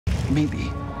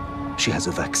Maybe she has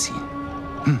a vaccine.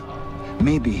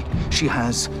 Maybe she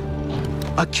has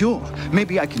a cure.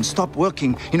 Maybe I can stop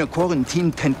working in a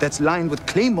quarantine tent that's lined with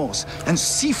claymores and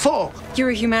C4.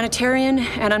 You're a humanitarian,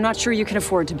 and I'm not sure you can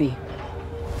afford to be.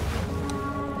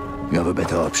 You have a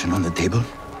better option on the table?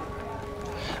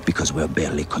 Because we're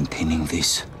barely containing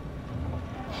this.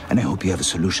 And I hope you have a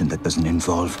solution that doesn't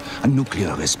involve a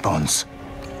nuclear response.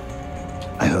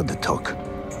 I heard the talk.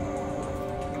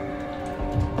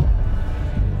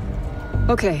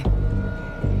 Okay.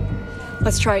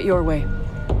 Let's try it your way.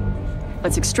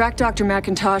 Let's extract Dr.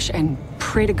 McIntosh and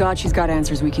pray to God she's got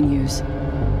answers we can use.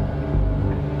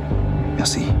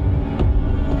 Merci.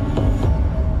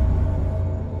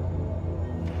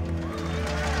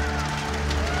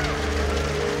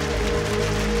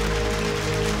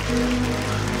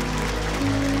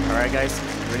 All right, guys,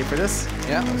 ready for this?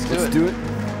 Yeah, let's do it. Do it.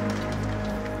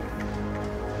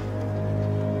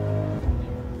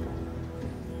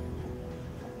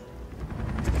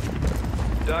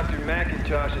 Dr.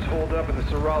 McIntosh is holed up in the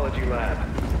serology lab,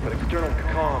 but external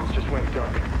comms just went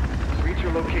dark. Reach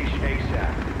your location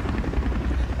ASAP.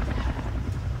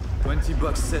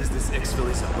 $20 says this exfil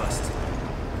is a bust.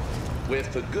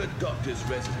 With the good doctor's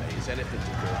resumes, anything to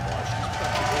go by.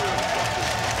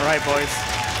 All right, boys,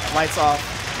 lights off.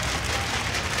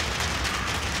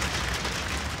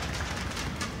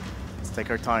 Let's take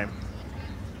our time.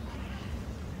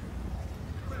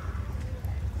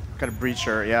 Got a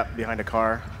breacher, yeah, behind the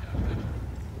car.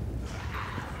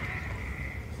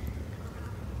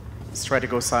 Let's try to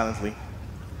go silently.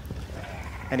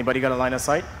 Anybody got a line of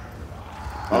sight?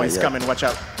 Oh, he's coming, watch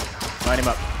out. Line him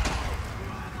up.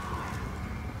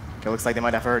 Okay, looks like they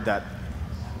might have heard that.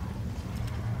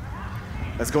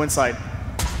 Let's go inside.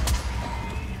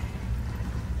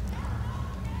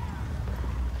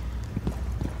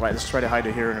 Right, let's try to hide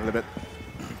it here in a little bit.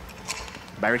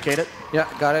 Barricade it? Yeah,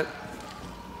 got it.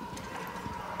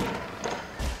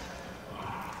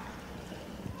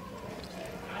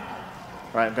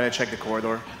 All right, I'm gonna check the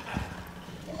corridor.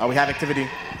 Oh, we have activity.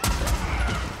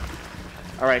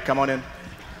 All right, come on in.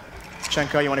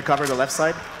 Chenka, you wanna cover the left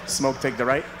side? Smoke, take the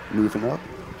right. Moving up.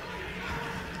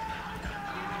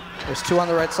 There's 2 on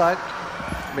the right side.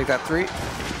 Make that 3.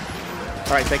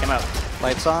 All right, take him out.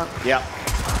 Lights on. Yeah.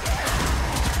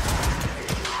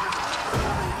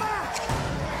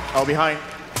 Oh, behind.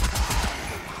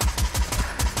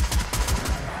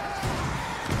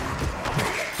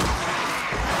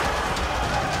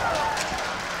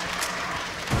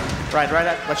 Right,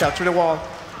 watch out, through the wall.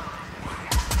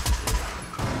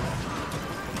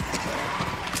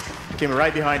 Came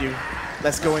right behind you.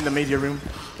 Let's go in the media room.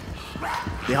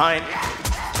 Behind.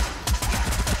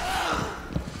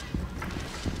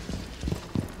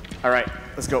 All right,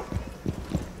 let's go.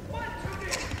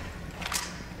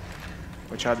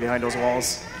 Watch out behind those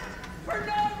walls. For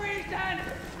no reason!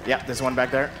 Yeah, there's one back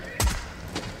there.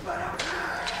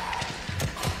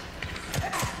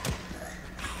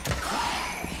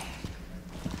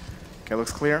 Okay,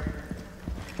 looks clear.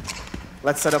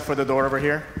 Let's set up for the door over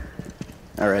here.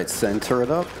 All right, center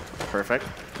it up. Perfect.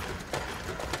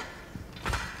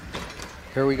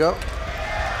 Here we go. Right.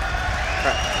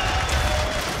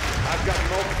 I've got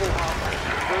multiple hoppers.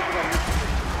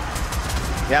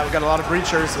 Yeah, we got a lot of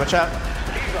breachers. Watch out.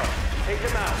 Take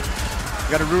them out.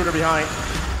 We got a router behind.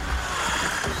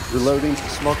 Reloading.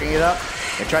 Smoking it up.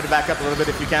 Okay, try to back up a little bit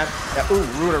if you can. Yeah, ooh,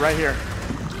 router right here.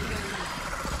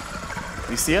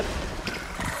 You see it?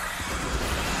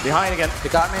 Behind again. You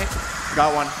got me?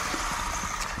 Got one.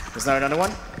 There's now another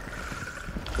one.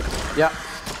 Yeah.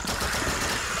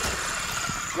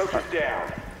 Loach is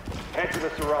down. Head to the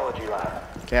serology lab.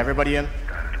 Okay, everybody in.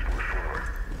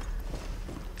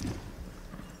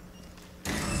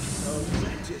 Oh,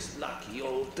 they're just lucky,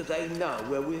 or do they know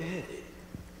where we're headed?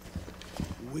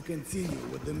 We continue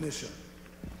with the mission.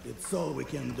 It's all we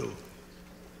can do.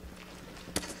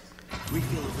 We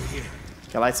feel over here.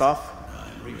 Okay, lights off.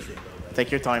 Take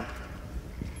your time.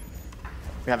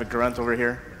 We have a grunt over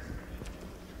here.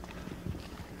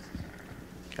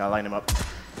 Okay, I'll line him up.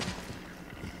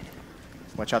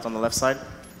 Watch out on the left side.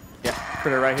 Yeah,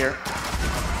 critter right here.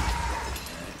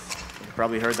 You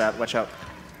probably heard that. Watch out.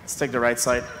 Let's take the right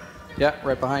side. Yeah,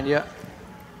 right behind you.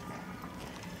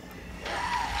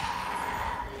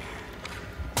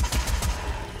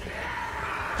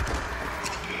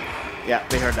 Yeah,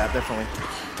 they heard that, definitely.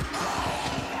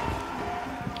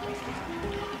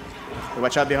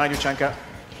 Watch out behind you, Chenka.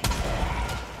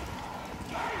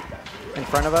 In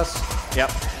front of us?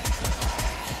 Yep.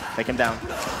 Take him down.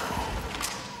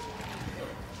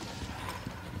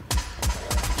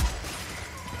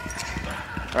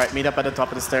 All right, meet up at the top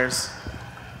of the stairs.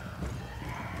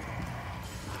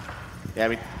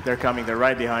 Yeah, they're coming. They're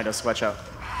right behind us. Watch out.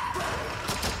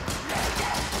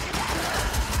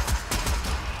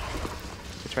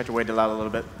 Try to wait it out a little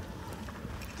bit.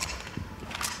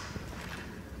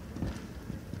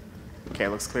 Okay,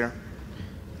 looks clear.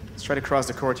 Let's try to cross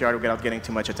the courtyard without getting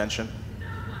too much attention.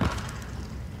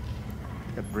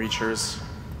 Got breachers.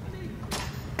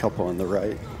 Couple on the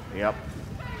right. Yep.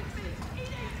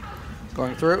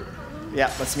 Going through.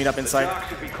 Yeah, let's meet up inside. The dock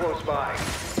should be close by.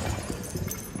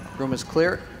 Room is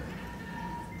clear.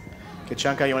 Okay,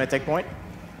 Chanka, you want to take point?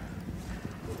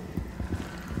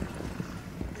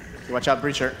 Watch out,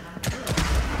 breacher.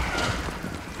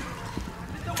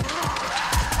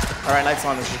 All right, lights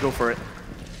on. Let's just go for it.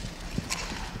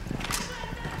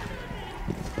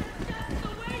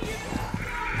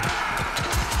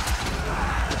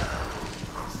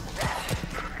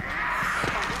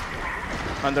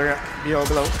 Under,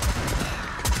 below.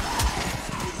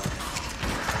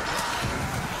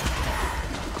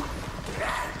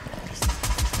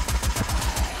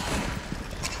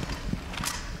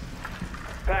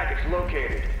 Package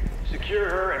located. Secure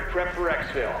her and prep for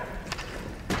exfil.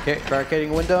 Okay,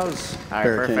 barricading windows. All right,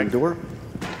 Barricading perfect. door.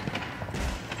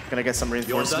 Gonna get some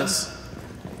reinforcements.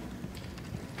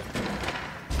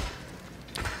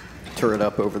 Turret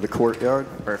up over the courtyard.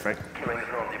 Perfect. Killing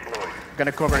drone deployed.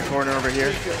 Gonna cover a corner over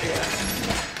here.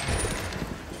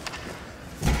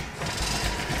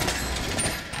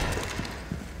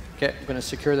 Okay, I'm gonna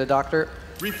secure the doctor.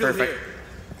 Refill Perfect. here.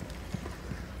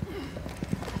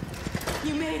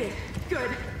 You made it. Good.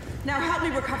 Now help me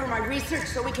recover my research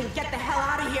so we can get the hell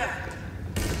out of here.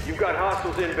 You've got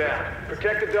hostiles inbound.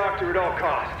 Protect the doctor at all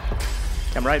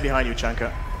costs. I'm right behind you,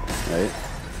 Chanka. Right.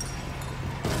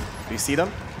 Do you see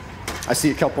them? I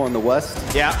see a couple on the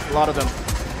west. Yeah, a lot of them.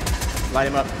 Light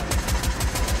him up.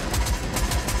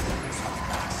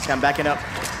 Okay, I'm backing up.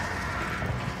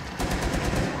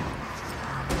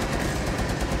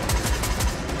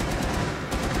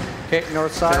 Okay,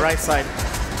 north To side. the right side.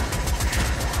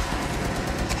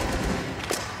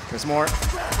 There's more.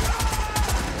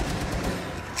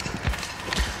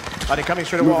 Are they coming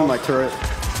through the Moving wall? my turret.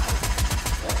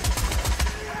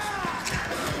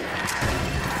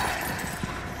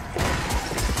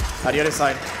 On the other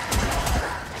side.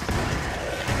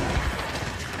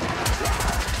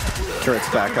 Turret's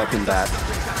back up in that.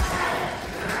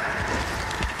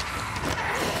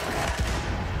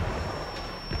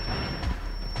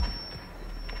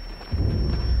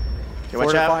 Okay,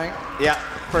 watch out. Fortifying. Yeah,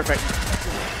 perfect.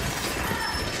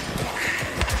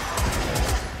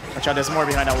 Watch out, there's more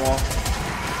behind that wall.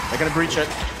 They're gonna breach it.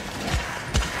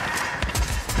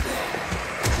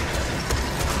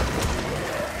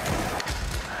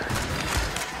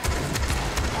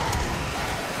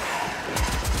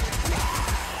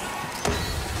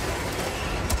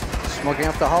 Smoking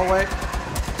up the hallway.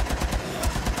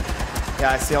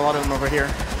 Yeah, I see a lot of them over here.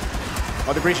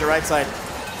 Oh, the breach, right side.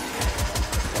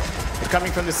 They're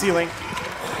coming from the ceiling.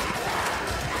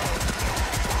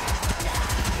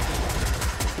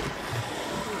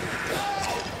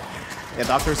 Yeah,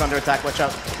 doctor's under attack, watch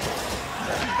out. We've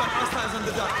got hostiles on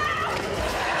the dock.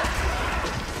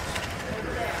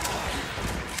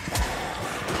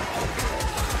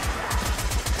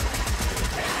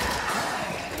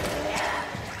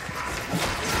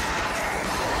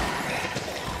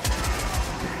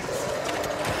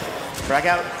 Frag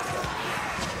out.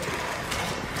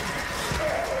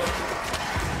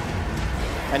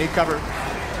 I need cover.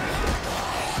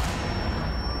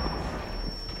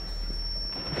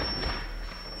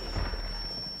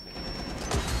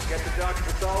 Get the doctor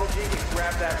pathology and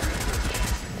grab that research.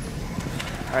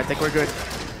 All right, I think we're good.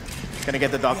 Gonna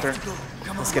get the doctor.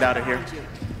 Let's get out of here.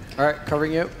 All right,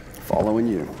 covering you. Following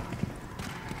you.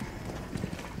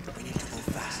 We need to move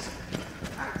fast.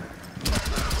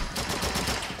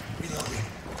 Reloading.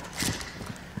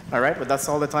 All right, but that's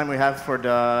all the time we have for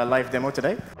the live demo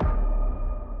today.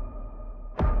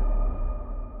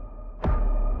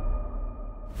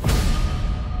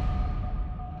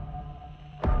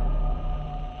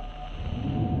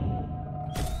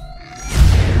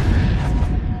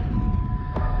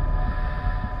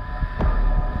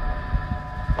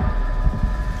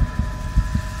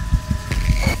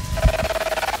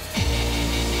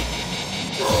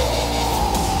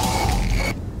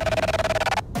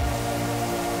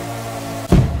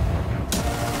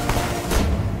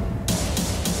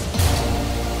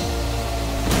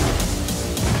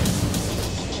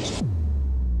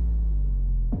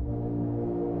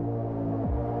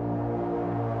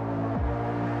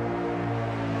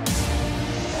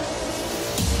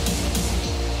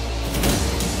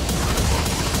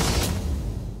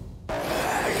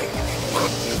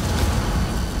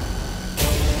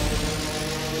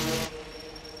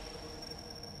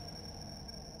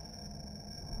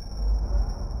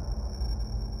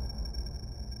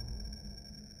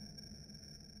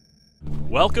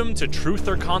 Welcome to Truth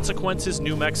or Consequences,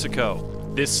 New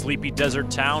Mexico. This sleepy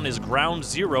desert town is ground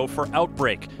zero for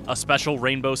Outbreak, a special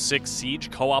Rainbow Six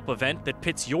Siege co-op event that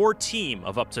pits your team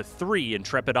of up to 3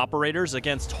 intrepid operators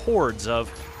against hordes of,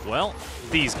 well,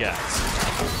 these guys.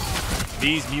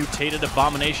 These mutated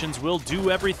abominations will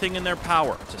do everything in their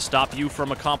power to stop you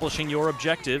from accomplishing your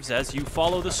objectives as you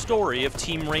follow the story of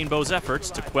Team Rainbow's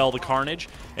efforts to quell the carnage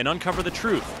and uncover the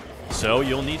truth. So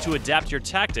you'll need to adapt your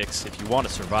tactics if you want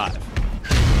to survive.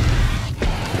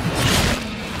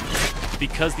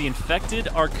 Because the infected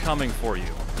are coming for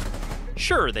you.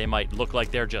 Sure, they might look like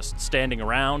they're just standing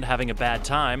around having a bad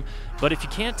time, but if you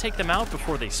can't take them out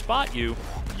before they spot you,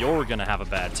 you're gonna have a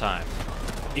bad time.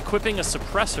 Equipping a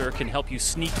suppressor can help you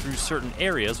sneak through certain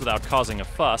areas without causing a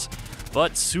fuss,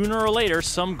 but sooner or later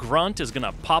some grunt is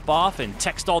gonna pop off and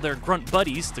text all their grunt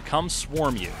buddies to come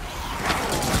swarm you.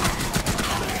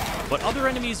 But other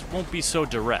enemies won't be so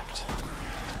direct.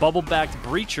 Bubble-backed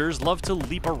breachers love to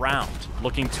leap around,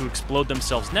 looking to explode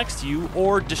themselves next to you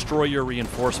or destroy your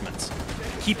reinforcements.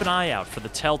 Keep an eye out for the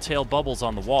telltale bubbles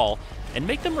on the wall, and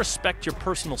make them respect your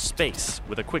personal space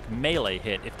with a quick melee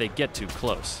hit if they get too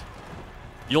close.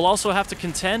 You'll also have to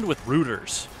contend with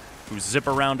rooters, who zip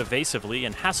around evasively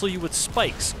and hassle you with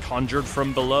spikes conjured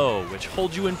from below, which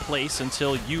hold you in place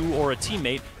until you or a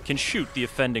teammate can shoot the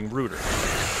offending rooter.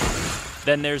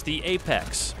 Then there's the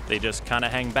Apex. They just kind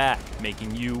of hang back,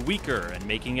 making you weaker and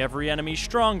making every enemy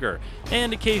stronger,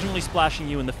 and occasionally splashing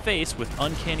you in the face with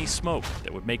uncanny smoke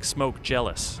that would make smoke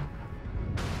jealous.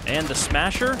 And the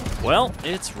Smasher? Well,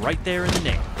 it's right there in the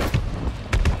name.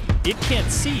 It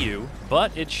can't see you,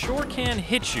 but it sure can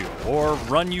hit you or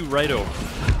run you right over.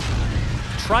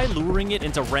 Try luring it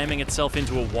into ramming itself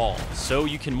into a wall so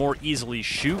you can more easily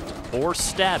shoot or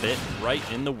stab it right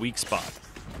in the weak spot.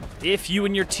 If you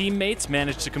and your teammates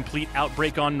manage to complete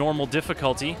Outbreak on normal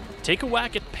difficulty, take a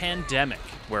whack at Pandemic,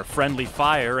 where friendly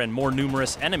fire and more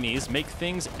numerous enemies make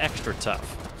things extra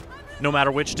tough. No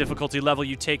matter which difficulty level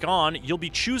you take on, you'll be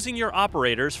choosing your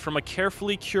operators from a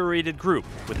carefully curated group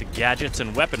with the gadgets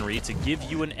and weaponry to give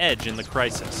you an edge in the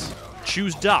crisis.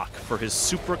 Choose Doc for his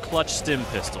super clutch stim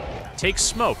pistol. Take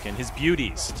Smoke and his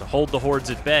beauties to hold the hordes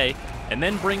at bay, and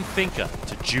then bring Finka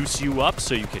to juice you up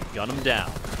so you can gun them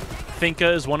down.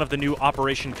 Finka is one of the new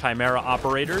Operation Chimera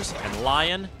operators, and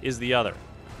Lion is the other.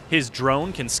 His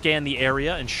drone can scan the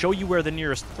area and show you where the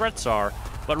nearest threats are,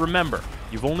 but remember,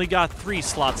 you've only got 3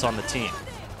 slots on the team.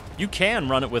 You can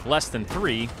run it with less than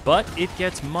 3, but it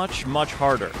gets much, much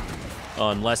harder.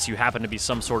 Unless you happen to be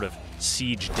some sort of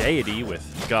siege deity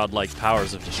with godlike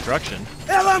powers of destruction.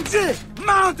 LMG!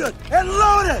 Mounted and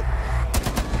loaded!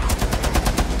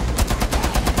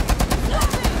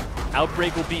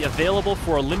 Outbreak will be available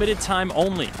for a limited time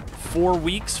only, 4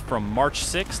 weeks from March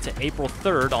 6th to April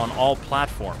 3rd on all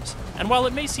platforms. And while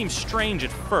it may seem strange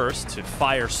at first to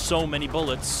fire so many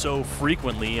bullets so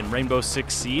frequently in Rainbow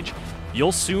Six Siege,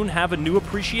 you'll soon have a new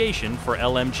appreciation for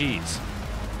LMGs.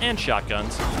 And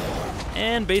shotguns.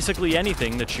 And basically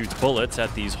anything that shoots bullets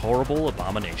at these horrible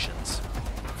abominations.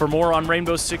 For more on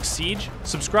Rainbow Six Siege,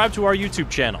 subscribe to our YouTube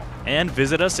channel and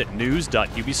visit us at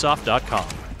news.ubisoft.com.